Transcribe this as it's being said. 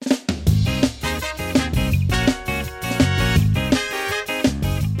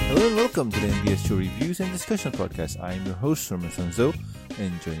Welcome to the MBS Show Reviews and Discussion Podcast. I am your host, Herman Sanzo,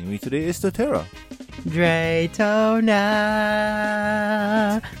 and joining me today is Totera. Draytona.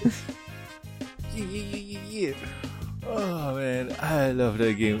 Yeah. Oh man, I love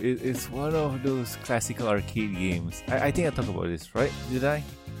that game. It's one of those classical arcade games. I think I talked about this, right? Did I?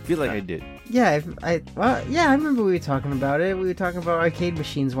 Feel like I did. Yeah, I remember we were talking about it. We were talking about arcade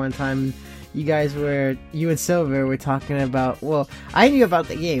machines one time. You and Silver were talking about, well, I knew about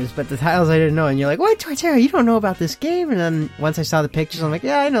the games, but the titles I didn't know. And you're like, what, Torterra, you don't know about this game? And then once I saw the pictures, I'm like,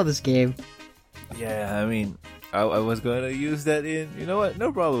 yeah, I know this game. Yeah, I mean, I was going to use that in, you know what,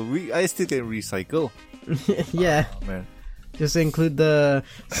 no problem. I still can recycle. Yeah. Oh, man. Just include the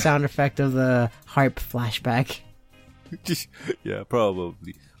sound effect of the harp flashback. Yeah,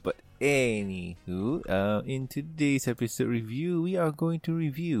 probably. But anywho, in today's episode review, we are going to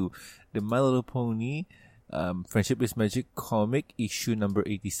review the My Little Pony Friendship is Magic comic issue number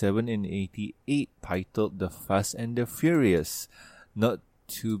 87 and 88, titled The Fast and the Furious. Not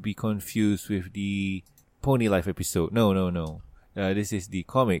to be confused with the Pony Life episode. No. This is the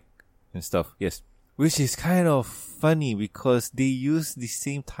comic and stuff. Yes. Which is kind of funny because they use the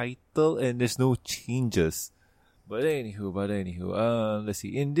same title and there's no changes. But anywho, let's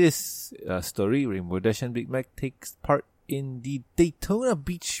see. In this story, Rainbow Dash and Big Mac takes part in the Daytona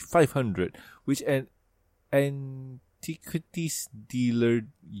Beach 500, which an antiquities dealer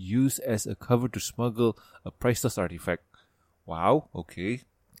used as a cover to smuggle a priceless artifact. Wow, okay.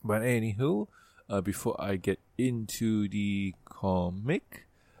 But anywho, before I get into the comic,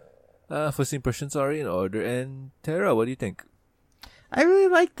 first impressions are in order. And Tara, what do you think? I really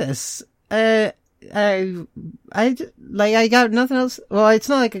like this. I got nothing else. Well, it's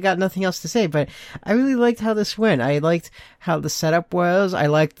not like I got nothing else to say, but I really liked how this went. I liked how the setup was. I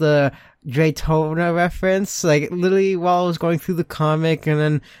liked the Draytona reference. Like, literally while I was going through the comic, and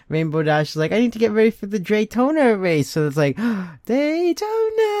then Rainbow Dash is like, I need to get ready for the Draytona race. So it's like, Daytona!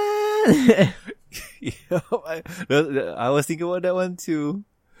 I was thinking about that one too.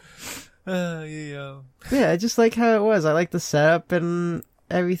 Yeah, I just like how it was. I like the setup and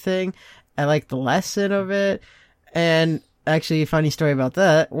everything. I like the lesson of it. And actually, a funny story about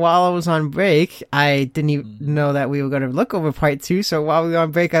that. While I was on break, I didn't even know that we were going to look over part 2. So while we were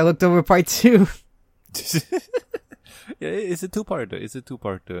on break, I looked over part 2. Yeah, it's a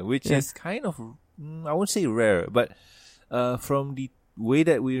two-parter. Which is kind of, I won't say rare, but from the way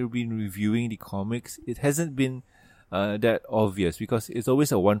that we've been reviewing the comics, it hasn't been that obvious because it's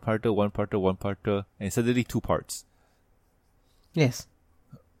always a one-parter, and suddenly 2 parts. Yes.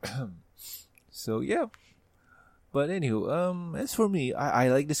 So yeah, but anywho, as for me, I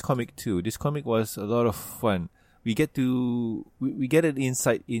like this comic too. This comic was a lot of fun. We get an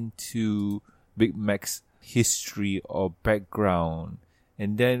insight into Big Mac's history or background,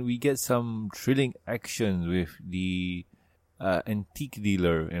 and then we get some thrilling action with the antique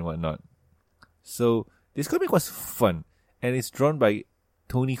dealer and whatnot. So this comic was fun, and it's drawn by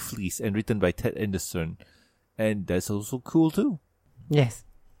Tony Fleece and written by Ted Anderson, and that's also cool too. Yes.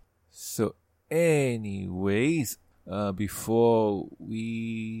 So, anyways, before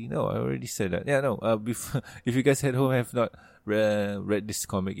we... No, I already said that. Yeah, no. Before, if you guys at home have not read this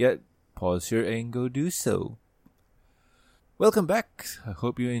comic yet, pause here and go do so. Welcome back. I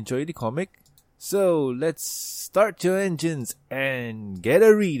hope you enjoyed the comic. So, let's start your engines and get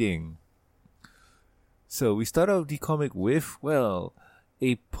a reading. So, we start off the comic with, well,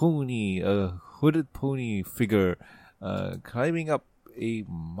 a hooded pony figure climbing up a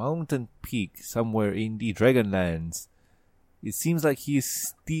mountain peak somewhere in the Dragonlands. It seems like he is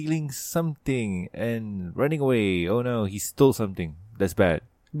stealing something and running away. Oh no, he stole something. That's bad.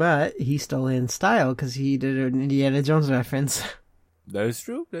 But he stole it in style because he did an Indiana Jones reference. That's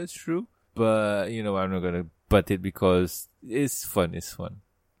true. But, I'm not going to butt it because it's fun.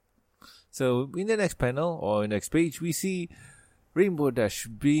 So, in the next panel or next page, we see Rainbow Dash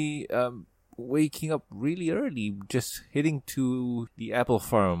be waking up really early, just heading to the apple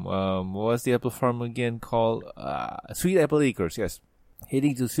farm. What's the apple farm again called? Sweet Apple Acres, yes.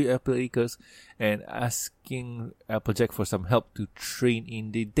 Heading to Sweet Apple Acres and asking Applejack for some help to train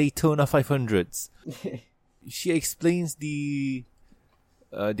in the Daytona 500s. She explains the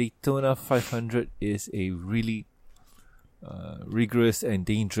Daytona 500 is a really rigorous and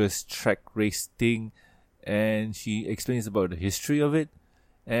dangerous track race thing, and she explains about the history of it.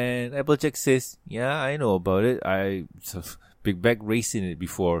 And Applejack says, yeah, I know about it. I Big Mac raced in it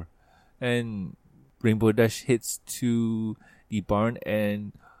before. And Rainbow Dash heads to the barn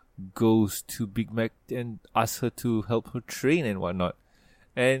and goes to Big Mac and asks her to help her train and whatnot.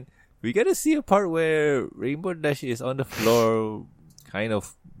 And we get to see a part where Rainbow Dash is on the floor, kind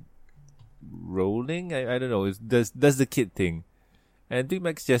of rolling. I don't know. It does the kid thing. And Big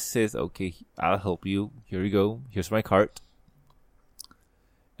Max just says, okay, I'll help you. Here you go. Here's my cart.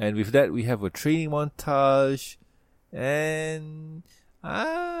 And with that, we have a training montage. And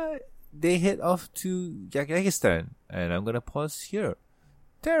they head off to Uzbekistan. And I'm going to pause here.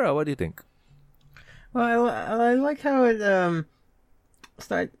 Tara, what do you think? Well, I like how it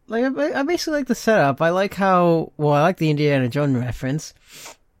start. Like I basically like the setup. I like how I like the Indiana Jones reference,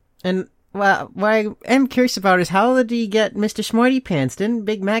 and what I am curious about is how did he get Mr. Smarty Pants? Didn't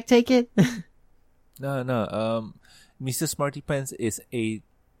Big Mac take it? No. Mr. Smarty Pants is a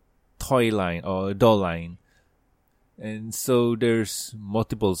toy line or a doll line, and so there's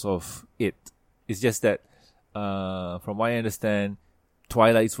multiples of it. It's just that, from what I understand,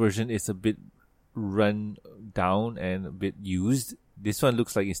 Twilight's version is a bit run down and a bit used. This one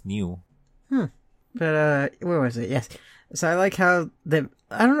looks like it's new. But where was it? Yes. So I like how I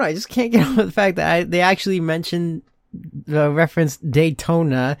don't know, I just can't get over the fact that they actually mentioned the reference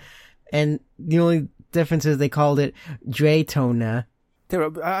Daytona, and the only difference is they called it Draytona.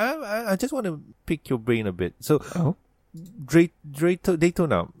 Tara, I just want to pick your brain a bit. So,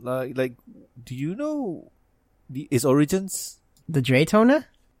 Daytona, like, do you know its origins? The Draytona?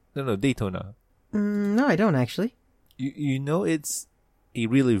 No, Daytona. No, I don't actually. You know it's a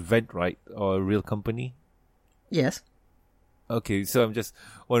real event, right? Or a real company? Yes. Okay, so I'm just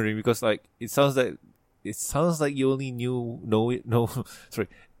wondering because like it sounds like you only know it. No, sorry.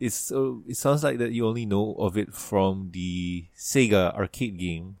 It sounds like that you only know of it from the Sega arcade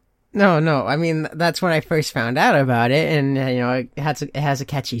game. No. I mean, that's when I first found out about it, and it has a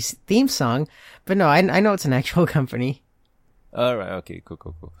catchy theme song. But no, I know it's an actual company. All right. Okay.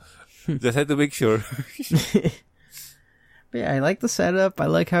 Cool. Just had to make sure. But yeah, I like the setup. I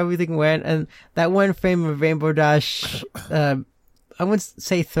like how everything went, and that one frame of Rainbow Dash. I wouldn't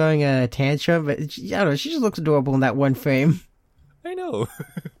say throwing a tantrum, but I don't know. She just looks adorable in that one frame. I know.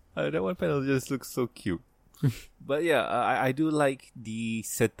 That one panel just looks so cute. But yeah, I do like the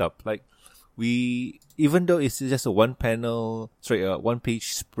setup. Like even though it's just a one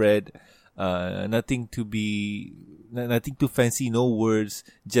page spread, nothing too fancy, no words,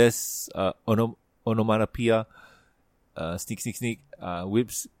 just onomatopoeia, sneak,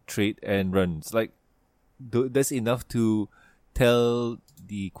 whips, trade, and runs. Like that's enough to tell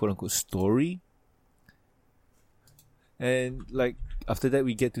the quote unquote story. And like after that,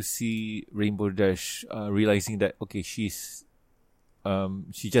 we get to see Rainbow Dash realizing that okay, she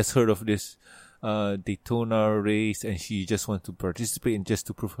just heard of this Daytona race, and she just wants to participate and just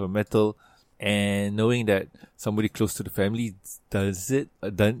to prove her mettle. And knowing that somebody close to the family done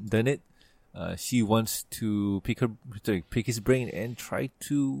it, she wants to pick his brain and try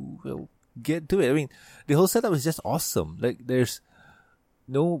to get to it. I mean, the whole setup is just awesome. Like there's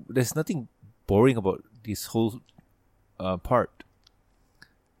nothing boring about this whole part.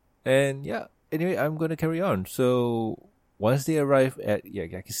 And yeah, anyway, I'm gonna carry on. So once they arrive at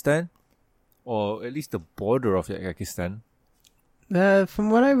Uzbekistan, or at least the border of Uzbekistan.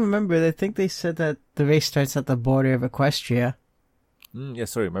 From what I remember, I think they said that the race starts at the border of Equestria. Yeah,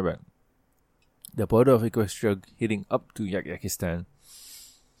 sorry, my bad. The border of Equestria heading up to Uzbekistan.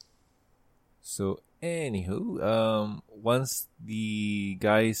 So, anywho, once the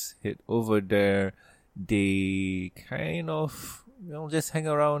guys head over there, they kind of, just hang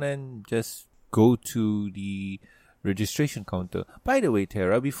around and just go to the registration counter. By the way,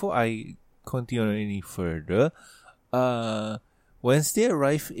 Tara, before I continue any further, once they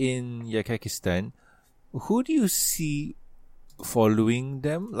arrive in Uzbekistan, who do you see following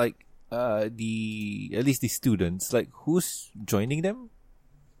them? Like, at least the students. Like, who's joining them?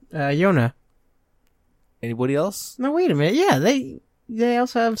 Yona. Anybody else? No, wait a minute. Yeah, they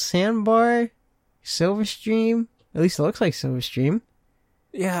also have Sandbar, Silverstream. At least it looks like Silverstream.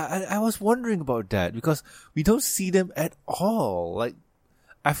 Yeah, I was wondering about that because we don't see them at all. Like,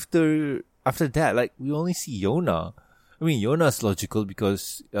 after that, like, we only see Yona. I mean, Yona's logical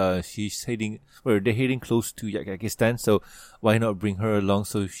because they're heading close to Uzbekistan, so why not bring her along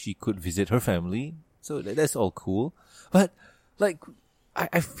so she could visit her family? So that's all cool. But, like,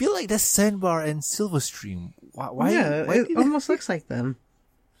 I feel like that's Sandbar and Silverstream. Why? Yeah, it almost looks like them.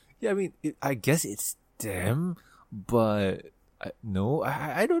 Yeah, I mean, I guess it's them, but no,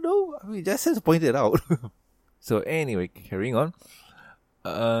 I don't know. I mean, just has pointed out. So anyway, carrying on.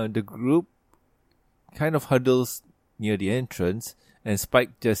 The group kind of huddles near the entrance, and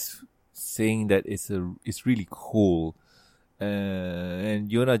Spike just saying that it's really cool.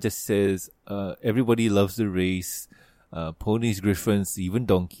 And Yona just says, everybody loves the race, ponies, griffins, even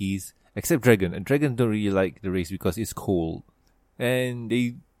donkeys, except Dragon. And Dragon don't really like the race because it's cold. And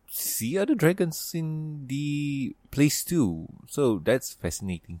they see other dragons in the place too. So that's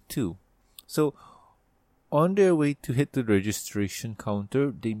fascinating too. So on their way to hit the registration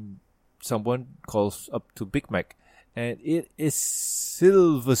counter, someone calls up to Big Mac, and it is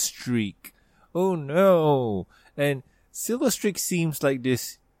Silver Streak. Oh no! And Silver Streak seems like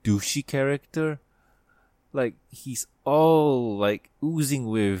this douchey character. Like, he's all, like, oozing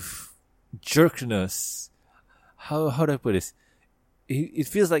with jerkness. How do I put this? It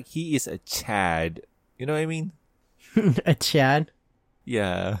feels like he is a Chad. You know what I mean? A Chad?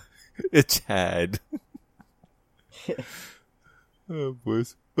 Yeah. A Chad. Oh,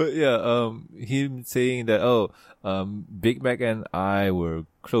 boys. But yeah, him saying that, Big Mac and I were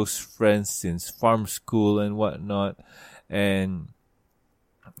close friends since farm school and whatnot. And,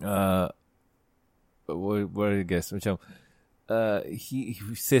 what I guess, he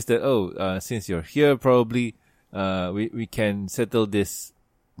says that, since you're here, probably, we can settle this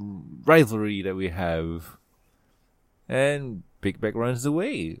rivalry that we have. And Big Mac runs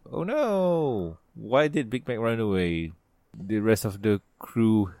away. Oh no! Why did Big Mac run away? The rest of the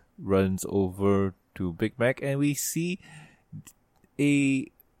crew runs over to Big Mac, and we see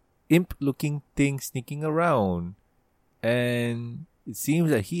a imp-looking thing sneaking around. And it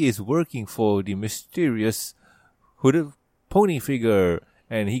seems that he is working for the mysterious hooded pony figure,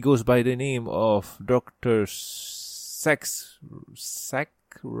 and he goes by the name of Dr. Sax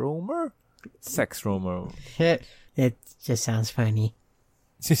Romer? It just sounds funny.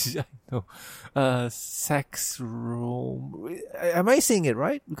 I know. Sax Romer. Am I saying it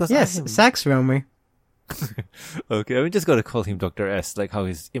right? Because yes, Sax Romer. Okay, I'm just gonna call him Dr. S, like how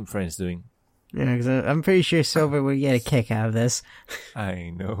his imp friend's doing. Yeah, because I'm pretty sure Silver would get a kick out of this.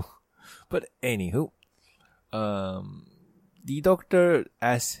 I know. But anywho, the doctor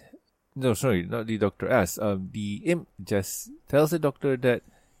asks, no, sorry, not the doctor asks, the imp just tells the doctor that,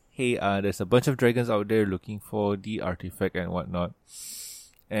 hey, there's a bunch of dragons out there looking for the artifact and whatnot.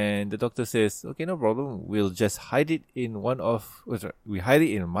 And the doctor says, okay, no problem. We'll just hide it in we hide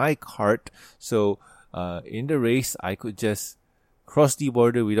it in my cart. So, in the race, I could just cross the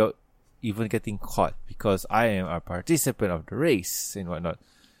border without even getting caught because I am a participant of the race and whatnot.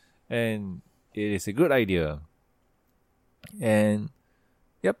 And it is a good idea. And,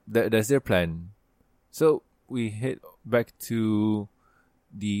 yep, that's their plan. So, we head back to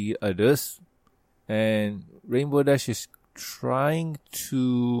the others. And Rainbow Dash is trying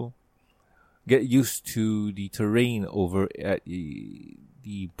to get used to the terrain over at the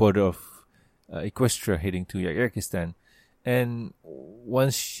border of Equestria heading to Yakistan. And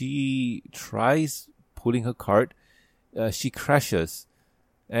once she tries pulling her cart, she crashes.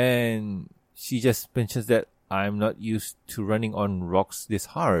 And she just mentions that I'm not used to running on rocks this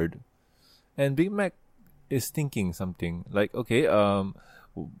hard. And Big Mac is thinking something like, okay,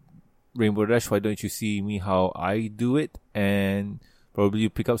 Rainbow Dash, why don't you see me how I do it? And probably you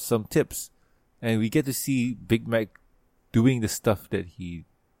pick up some tips. And we get to see Big Mac doing the stuff that he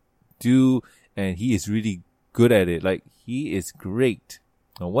do. And he is really good at it. Like, he is great.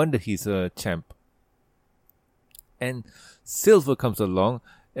 No wonder he's a champ. And Silver comes along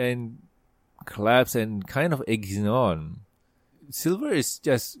and claps and kind of eggs him on. Silver is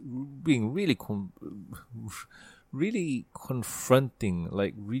just being really really confronting,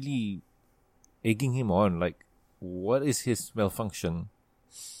 like really egging him on, like what is his malfunction?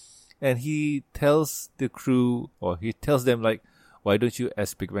 And he tells the crew, or he tells them like, why don't you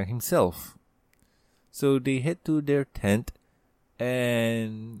ask Big Mac himself? So they head to their tent,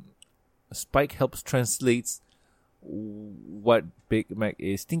 and Spike helps translate what Big Mac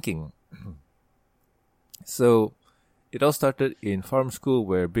is thinking. So it all started in farm school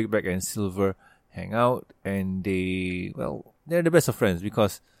where Big Mac and Silver hang out, and they're the best of friends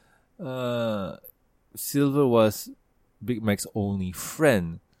because Silver was Big Mac's only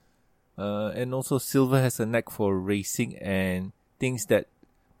friend. And also Silver has a knack for racing and thinks that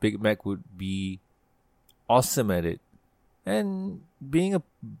Big Mac would be awesome at it. And being a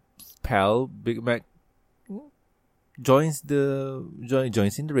pal, Big Mac joins in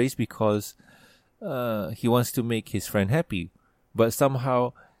the race because he wants to make his friend happy. But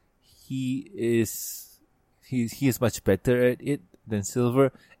somehow he is much better at it than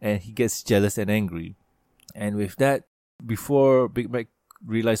Silver, and he gets jealous and angry. And with that, before Big Mac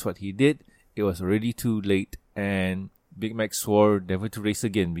realized what he did, it was already too late, and Big Mac swore never to race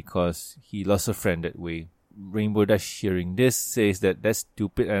again because he lost a friend that way. Rainbow Dash, hearing this, says that that's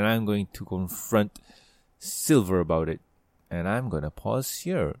stupid and I'm going to confront Silver about it. And I'm going to pause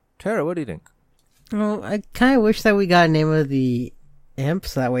here. Tara, what do you think? Well, I kind of wish that we got a name of the imp,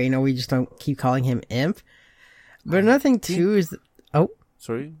 so that way, we just don't keep calling him Imp. But another thing, too, is...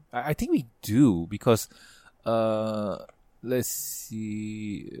 Sorry, I think we do because let's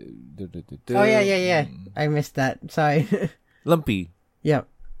see. Oh yeah. I missed that. Sorry. Lumpy. Yep.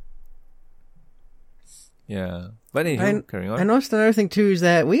 Yeah. But anyway, carrying on. I noticed another thing too is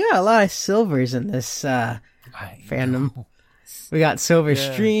that we got a lot of silvers in this fandom. Know. We got Silver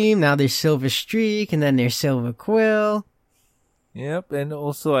Stream, now there's Silver Streak, and then there's Silver Quill. Yep, and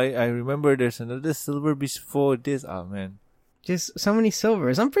also I remember there's another silver before this. Oh man. Just so many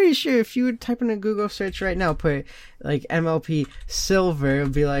silvers. I'm pretty sure if you would type in a Google search right now, put like MLP silver, it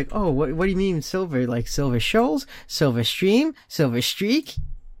would be like, oh, what do you mean silver? Like Silver Shoals, Silver Stream, Silver Streak,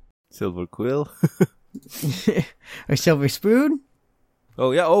 Silver Quill. or Silver Spoon.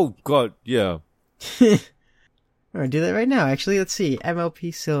 Oh yeah, oh god, yeah. I'm gonna do that right now. Actually, let's see.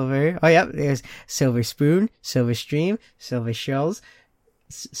 MLP Silver. Oh, yep. There's Silver Spoon, Silver Stream, Silver Shells,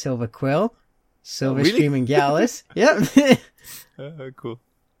 Silver Quill, Silver really? Stream and Gallus. Yep. Cool.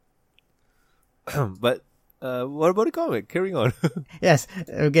 But what about the comic? Carrying on. Yes,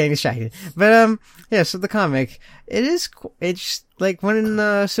 I'm getting distracted. But yeah. So the comic, it's like when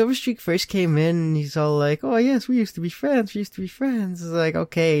Silver Streak first came in, he's all like, "Oh yes, we used to be friends. We used to be friends." It's like,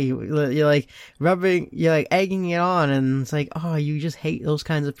 okay, you're like egging it on, and it's like, oh, you just hate those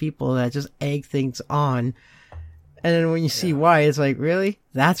kinds of people that just egg things on. And then when you see why, it's like, really?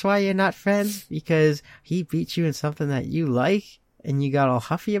 That's why you're not friends? Because he beat you in something that you like, and you got all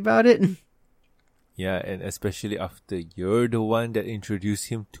huffy about it? Yeah, and especially after you're the one that introduced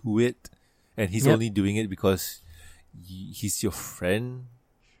him to it, and he's only doing it because he's your friend.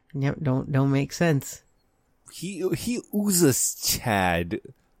 Yep, don't make sense. He oozes Chad.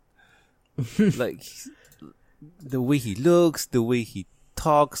 Like, the way he looks, the way he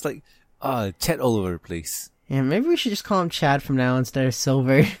talks, like, Chad all over the place. Yeah, maybe we should just call him Chad from now instead of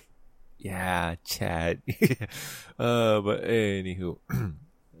Silver. Yeah, Chad. But anywho,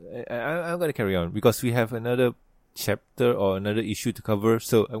 I'm going to carry on because we have another chapter or another issue to cover.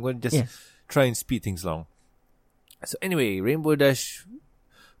 So I'm going to just try and speed things along. So anyway, Rainbow Dash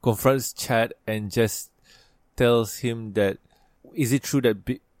confronts Chad and just tells him that, is it true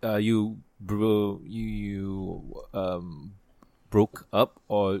that you broke up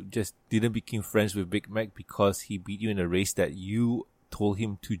or just didn't become friends with Big Mac because he beat you in a race that you told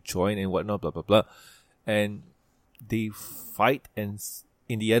him to join and whatnot, blah, blah, blah. And they fight, and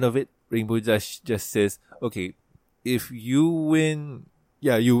in the end of it, Rainbow Dash just says, okay, if you win,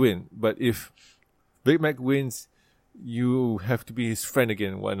 you win. But if Big Mac wins, you have to be his friend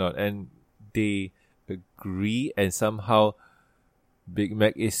again and whatnot. And they agree, and somehow Big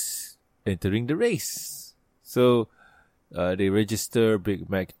Mac is entering the race. So they register Big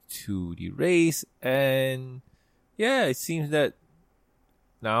Mac to the race, and it seems that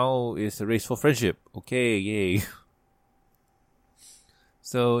now it's a race for friendship. Okay, yay.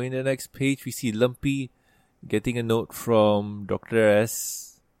 So in the next page, we see Lumpy getting a note from Dr.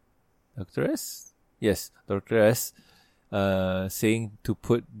 S. Dr. S? Yes, Dr. S. Saying to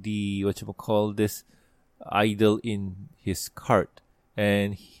put the, idol in his cart.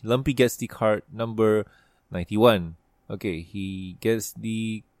 And Lumpy gets the cart number 91. Okay, he gets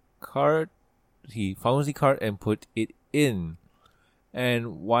the cart, he founds the cart and put it in.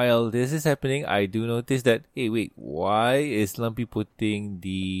 And while this is happening, I do notice that, hey, wait, why is Lumpy putting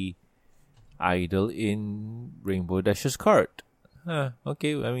the idol in Rainbow Dash's cart?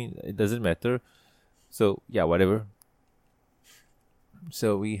 Okay, I mean, it doesn't matter. So, whatever.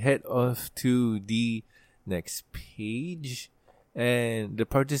 So we head off to the next page, and the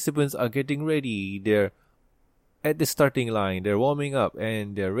participants are getting ready. They're at the starting line, they're warming up,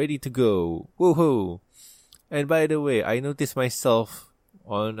 and they're ready to go. Woohoo! And by the way, I noticed myself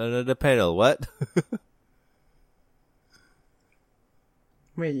on another panel. What?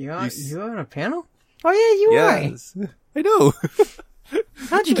 Wait, you on a panel? Oh yeah, you are. I know.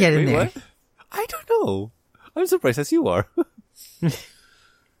 How'd you get in there? What? I don't know. I'm surprised as you are.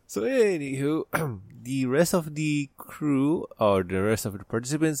 So anywho, the rest of the crew or the rest of the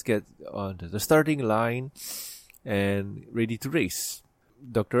participants get onto the starting line and ready to race.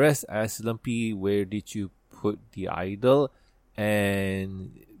 Dr. S asks Lumpy, where did you put the idol?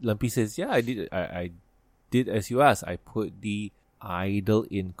 And Lumpy says, I did. I did as you asked. I put the idol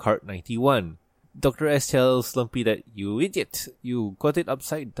in cart 91. Dr. S tells Lumpy that, you idiot, you got it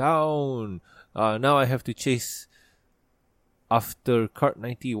upside down. Now I have to chase after cart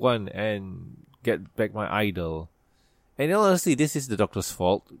 91 and get back my idol. And honestly, this is the doctor's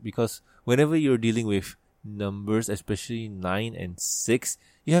fault, because whenever you're dealing with numbers, especially 9 and 6,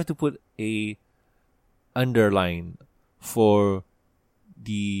 you have to put a underline for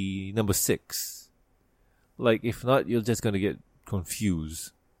the number 6. Like, if not, you're just gonna get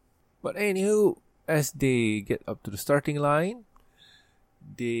confused. But anywho, as they get up to the starting line,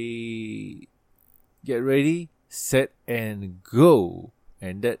 they get ready, set, and go.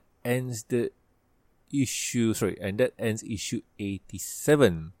 And that ends issue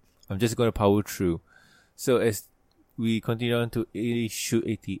 87. I'm just going to power through. So as we continue on to issue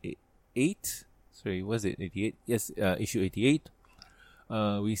 88, sorry, was it 88? Yes, issue 88.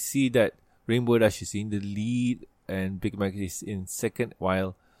 We see that Rainbow Dash is in the lead and Big Mac is in second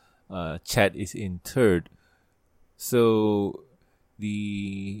while Chad is in third. So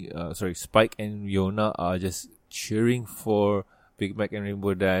Spike and Yona are just cheering for Big Mac and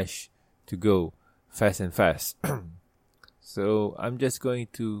Rainbow Dash to go fast and fast. So I'm just going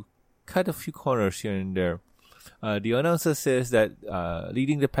to cut a few corners here and there. The announcer says that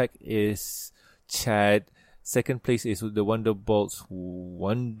leading the pack is Chad. Second place is the Wonderbolts,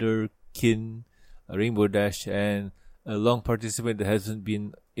 Wonderkin, Rainbow Dash, and a long participant that hasn't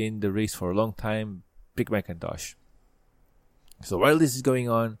been in the race for a long time, Big Macintosh. So while this is going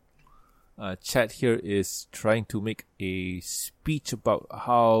on, Chad here is trying to make a speech about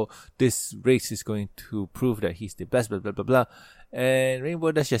how this race is going to prove that he's the best, blah, blah, blah, blah. And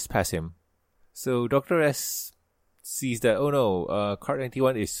Rainbow Dash just passed him. So Dr. S sees that, oh no, cart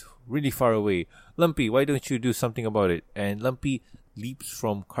 91 is really far away. Lumpy, why don't you do something about it? And Lumpy leaps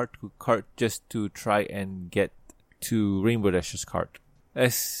from cart to cart just to try and get to Rainbow Dash's cart.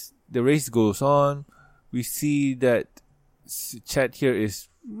 As the race goes on, we see that Chad here is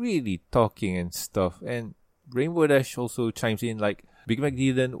really talking and stuff. And Rainbow Dash also chimes in like, Big Mac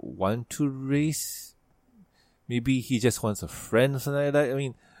didn't want to race. Maybe he just wants a friend or something like that. I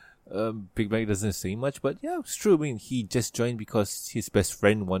mean, Big Mac doesn't say much, but yeah, it's true. I mean, he just joined because his best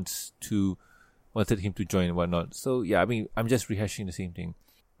friend wanted him to join and whatnot. So yeah, I mean, I'm just rehashing the same thing.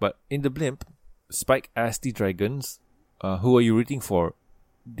 But in the blimp, Spike asks the dragons, who are you rooting for?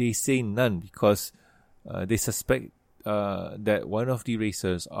 They say none because they suspect that one of the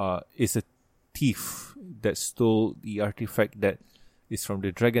racers is a thief that stole the artifact that is from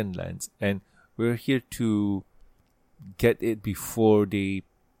the Dragonlands, and we're here to get it before they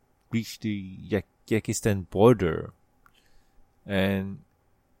reach the Yakistan border. And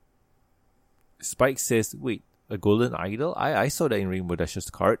Spike says, wait, a golden idol? I saw that in Rainbow Dash's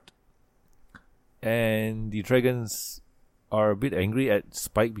cart. And the dragons are a bit angry at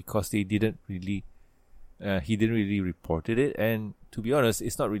Spike because he didn't really reported it. And to be honest,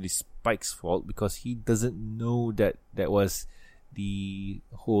 it's not really Spike's fault because he doesn't know that was the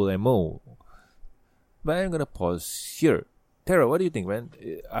whole MO. But I'm gonna pause here. Tara, what do you think, man?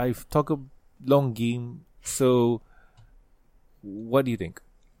 I've talked a long game, so what do you think?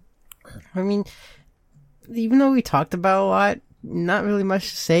 I mean, even though we talked about a lot, not really much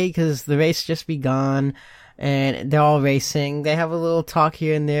to say because the race just begun and they're all racing. They have a little talk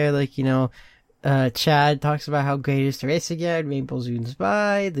here and there, like, Chad talks about how great it is to race again. Rainbow zooms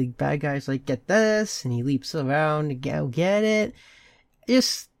by. The bad guy's like, get this, and he leaps around to go get it.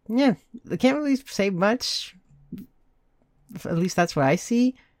 Just, yeah, they can't really say much. At least that's what I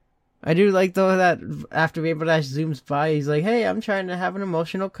see. I do like, though, that after Rainbow Dash zooms by, he's like, hey, I'm trying to have an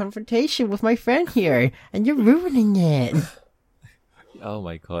emotional confrontation with my friend here, and you're ruining it. Oh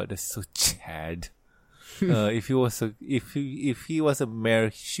my god, that's so Chad. If he was a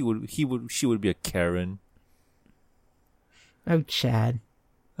mayor, she would be a Karen. Oh, Chad.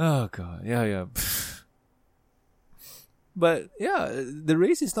 Oh god, yeah. But yeah, the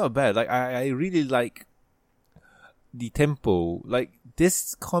race is not bad. Like I really like the tempo. Like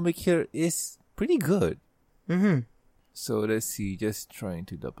this comic here is pretty good. Mm-hmm. So let's see. Just trying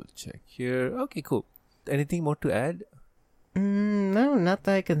to double check here. Okay, cool. Anything more to add? No, not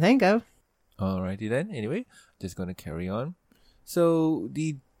that I can think of. Alrighty then. Anyway, just gonna carry on. So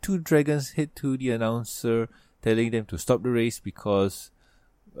the two dragons head to the announcer, telling them to stop the race because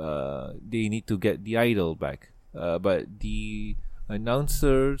they need to get the idol back. But the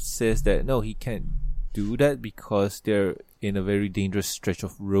announcer says that no, he can't do that because they're in a very dangerous stretch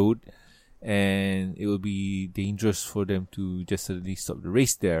of road, and it will be dangerous for them to just suddenly stop the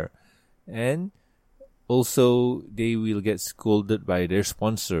race there. And also, they will get scolded by their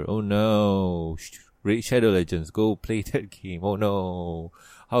sponsor. Oh no, Shadow Legends, go play that game. Oh no,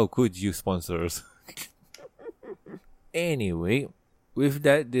 how could you, sponsors? Anyway, with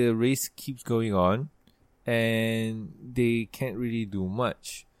that, the race keeps going on, and they can't really do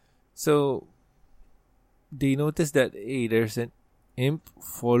much. So, they notice that, hey, there's an imp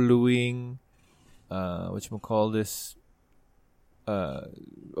following, whatchamacallit,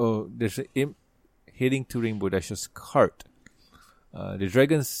 there's an imp heading to Rainbow Dash's cart. The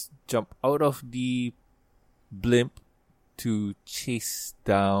dragons jump out of the blimp to chase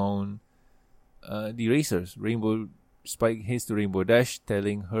down the racers. Spike hits the Rainbow Dash,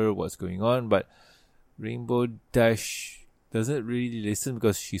 telling her what's going on, but Rainbow Dash doesn't really listen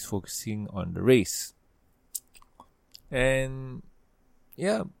because she's focusing on the race. And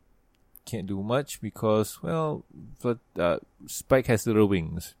yeah, can't do much because, well, Spike has little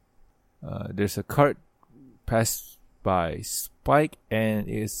wings. There's a cart passed by Spike and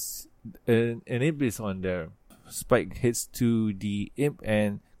an imp is on there. Spike hits to the imp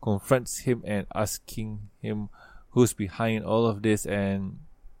and confronts him and asking him who's behind all of this and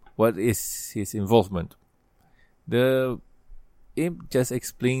what is his involvement. The imp just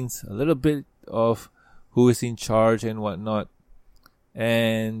explains a little bit of who is in charge and whatnot,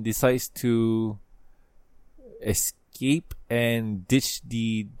 and decides to escape and ditch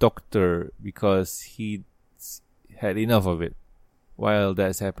the doctor because he had enough of it. While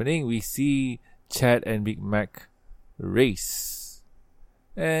that's happening, we see Chad and Big Mac race.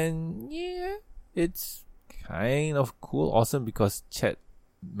 And yeah, it's kind of cool, awesome, because Chad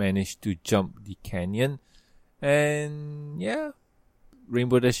managed to jump the canyon. And yeah,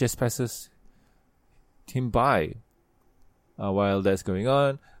 Rainbow Dash just passes him by. While that's going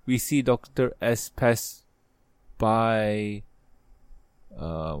on, we see Dr. S pass by,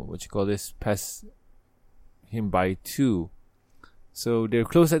 pass him by too. So they're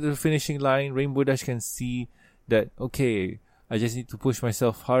close at the finishing line. Rainbow Dash can see that, okay, I just need to push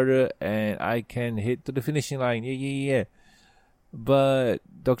myself harder and I can hit to the finishing line. Yeah. But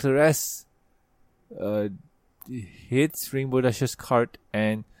Dr. S hits Rainbow Dash's cart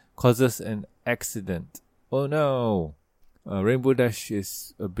and causes an accident. Oh no! Rainbow Dash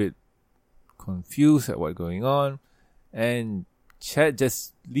is a bit confused at what's going on, and Chad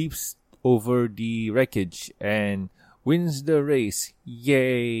just leaps over the wreckage and wins the race.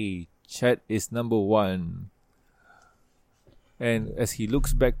 Yay! Chad is number 1. And as he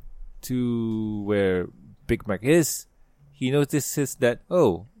looks back to where Big Mac is, he notices that,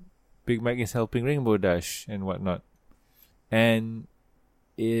 oh, Big Mac is helping Rainbow Dash and whatnot. And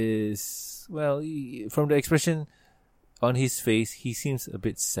from the expression on his face, he seems a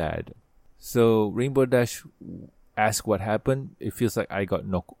bit sad. So Rainbow Dash asks what happened. It feels like I got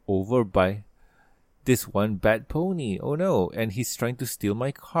knocked over by this one bad pony. Oh no. And he's trying to steal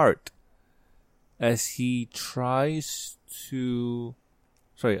my cart. As he tries to...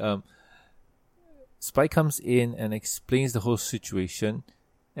 Spike comes in and explains the whole situation.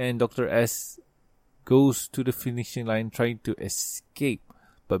 And Dr. S goes to the finishing line trying to escape.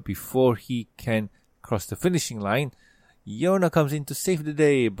 But before he can cross the finishing line, Yona comes in to save the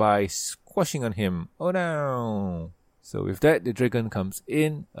day by squashing on him. Oh no! So with that, the dragon comes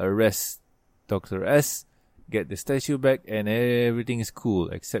in, arrests Dr. S, get the statue back, and everything is cool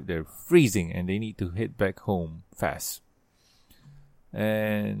except they're freezing and they need to head back home fast.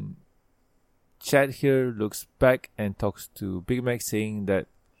 And Chad here looks back and talks to Big Mac, saying that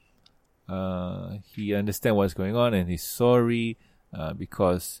he understands what's going on and he's sorry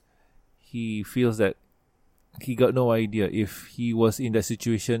because he feels that he got no idea. If he was in that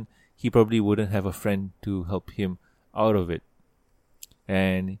situation, he probably wouldn't have a friend to help him out of it.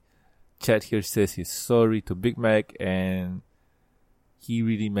 And Chad here says he's sorry to Big Mac and he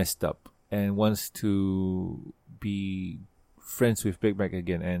really messed up and wants to be friends with Big Mac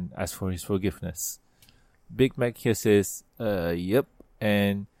again and ask for his forgiveness. Big Mac here says, yep,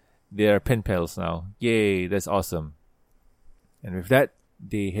 and they are pen pals now. Yay, that's awesome. And with that,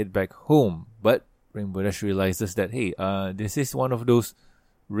 they head back home. But Rainbow Dash realizes that, hey, this is one of those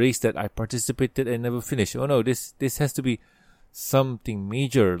races that I participated and never finished. Oh no, this has to be something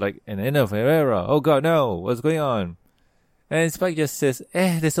major, like an end of an era. Oh god, no, what's going on? And Spike just says,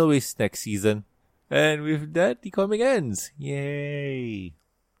 there's always next season. And with that, the comic ends. Yay!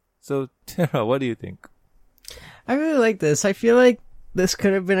 So, Tara, what do you think? I really like this. I feel like this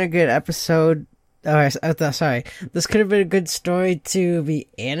could have been a good episode. This could have been a good story to be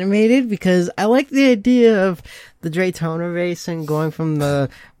animated because I like the idea of the Daytona race and going from the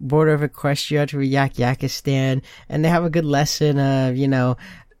border of Equestria to Yakistan, and they have a good lesson of,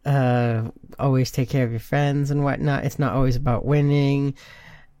 always take care of your friends and whatnot. It's not always about winning.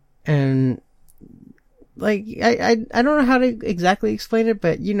 And like, I don't know how to exactly explain it,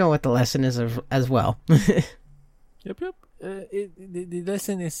 but you know what the lesson is as well. Yep. The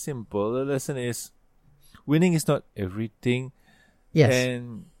lesson is simple. The lesson is winning is not everything. Yes.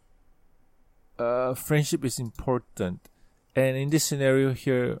 And friendship is important. And in this scenario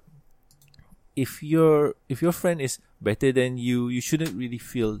here, if your friend is better than you, you shouldn't really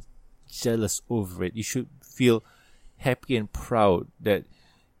feel jealous over it. You should feel happy and proud that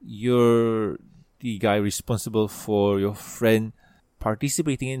you're the guy responsible for your friend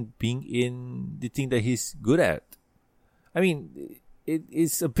participating and being in the thing that he's good at. I mean, it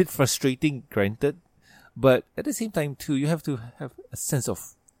is a bit frustrating, granted, but at the same time too, you have to have a sense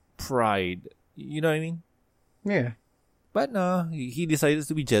of pride. You know what I mean? Yeah. But no, he decided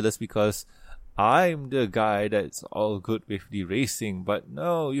to be jealous because I'm the guy that's all good with the racing. But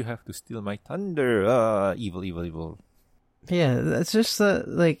no, you have to steal my thunder. Evil, evil, evil. Yeah, that's just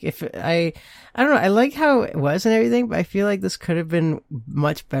like if I don't know. I like how it was and everything, but I feel like this could have been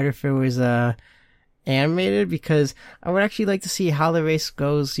much better if it was animated, because I would actually like to see how the race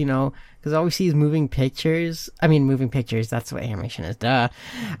goes. You know, because all we see is moving pictures. I mean, moving pictures. That's what animation is. Duh.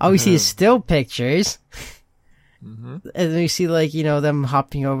 All we see is still pictures. Mm-hmm. And then we see, like, you know, them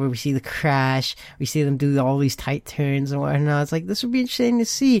hopping over. We see the crash. We see them do all these tight turns and whatnot. It's like, this would be interesting to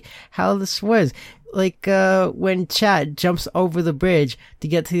see how this was. Like, when Chad jumps over the bridge to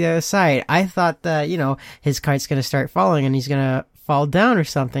get to the other side, I thought that, you know, his kart's gonna start falling and he's gonna fall down or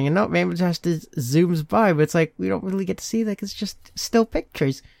something. And no, Rainbow Dash just zooms by, but it's like, we don't really get to see that 'cause it's just still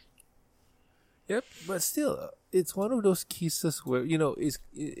pictures. Yep, but still, it's one of those cases where, you know,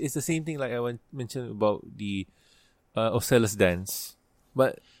 it's the same thing like I mentioned about the Ocella's dance.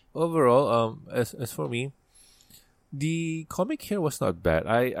 But overall, as for me, the comic here was not bad.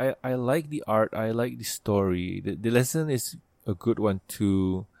 I like the art. I like the story. The lesson is a good one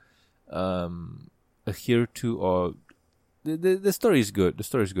to adhere to, or the story is good. The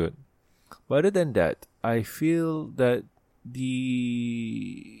story is good. But other than that, I feel that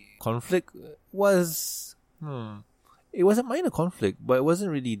the conflict was it was a minor conflict, but it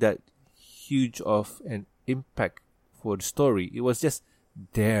wasn't really that huge of an impact for the story. It was just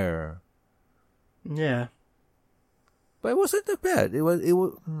there. Yeah. But it wasn't that bad. It was.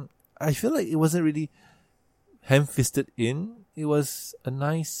 I feel like it wasn't really ham-fisted in. It was a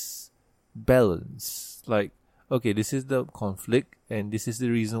nice balance. Like, okay, this is the conflict, and this is the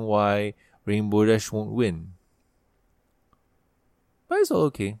reason why Rainbow Dash won't win. But it's all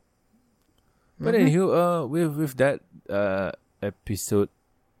okay. But anywho, with that episode,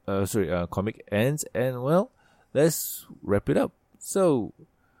 comic ends, and well, let's wrap it up. So,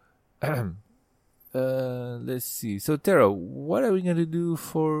 let's see. So, Tara, what are we going to do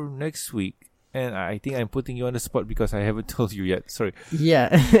for next week? And I think I'm putting you on the spot because I haven't told you yet. Sorry.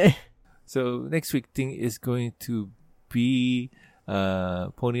 Yeah. So, next week thing is going to be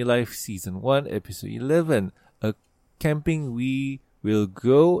Pony Life Season 1, Episode 11. A camping we will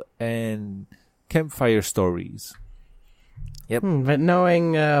go and campfire stories. Yep. But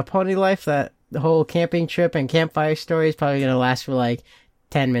knowing Pony Life, that the whole camping trip and campfire story is probably going to last for like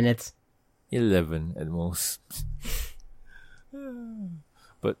 10 minutes. 11 at most.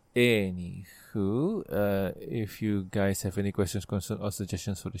 But anywho, if you guys have any questions, concerns, or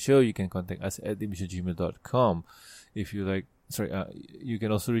suggestions for the show, you can contact us at mbs@gmail.com. If you like, you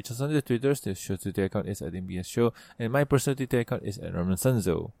can also reach us on the Twitters. The show Twitter account is at MBS Show, and my personal Twitter account is at Norman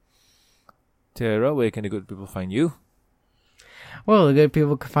Sanzo. Tara, where can the good people find you? Well, the good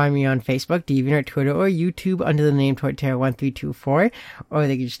people can find me on Facebook, DeviantArt, Twitter, or YouTube under the name Torterra1324, or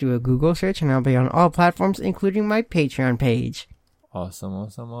they can just do a Google search, and I'll be on all platforms, including my Patreon page. Awesome.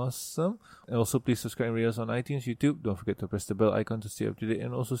 And also, please subscribe and rate us on iTunes, YouTube. Don't forget to press the bell icon to stay up to date,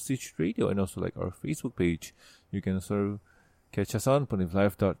 and also Stitch Radio, and also like our Facebook page. You can also catch us on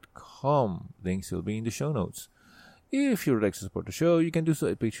ponylife.com. Links will be in the show notes. If you would like to support the show, you can do so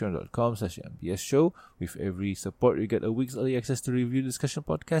at patreon.com/MBS show. With every support, you get a week's early access to review, discussion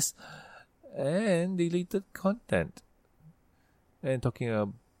podcasts, and deleted content. And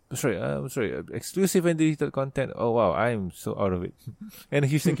talking exclusive and deleted content. Oh wow, I'm so out of it. And a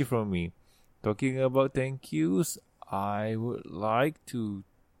huge thank you from me. Talking about thank yous, I would like to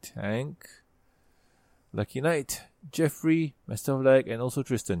thank Lucky Knight, Jeffrey, Master of Lag, and also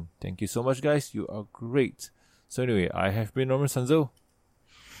Tristan. Thank you so much, guys. You are great. So anyway, I have been Norman Sanzo.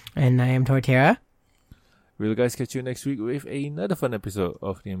 And I am Torterra. We'll guys catch you next week with another fun episode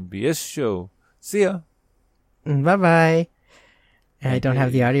of the MBS show. See ya. Bye-bye. I don't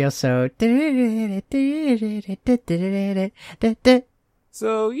have the audio, so...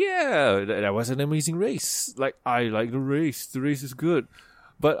 So yeah, that was an amazing race. Like, I like the race. The race is good.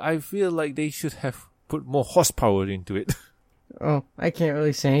 But I feel like they should have put more horsepower into it. Oh, I can't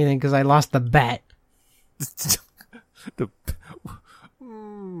really say anything because I lost the bet.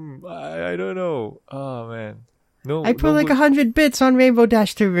 I don't know. Oh man, no. I put like 100 bits on Rainbow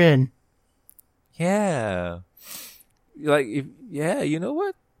Dash to win. Yeah, like you know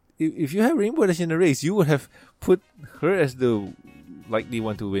what? If you have Rainbow Dash in the race, you would have put her as the likely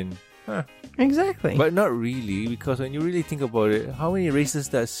one to win. Huh. Exactly. But not really, because when you really think about it, how many races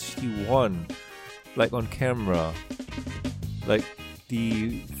does she won? like on camera. Like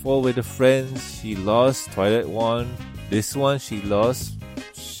the Fall with the Friends, she lost. Twilight won. This one, she lost.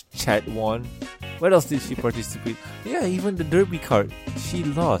 Chat won. What else did she participate? Yeah, even the Derby card, she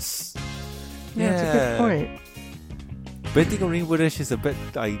lost. Yeah, that's a good point. Betting on Rainbow Dash is a bad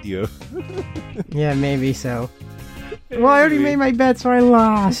idea. Yeah, maybe so. Well, I already made my bet, so I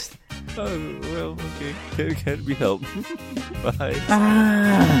lost. Oh, well, okay. Can't be helped. Bye.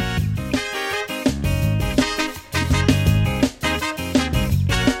 Ah.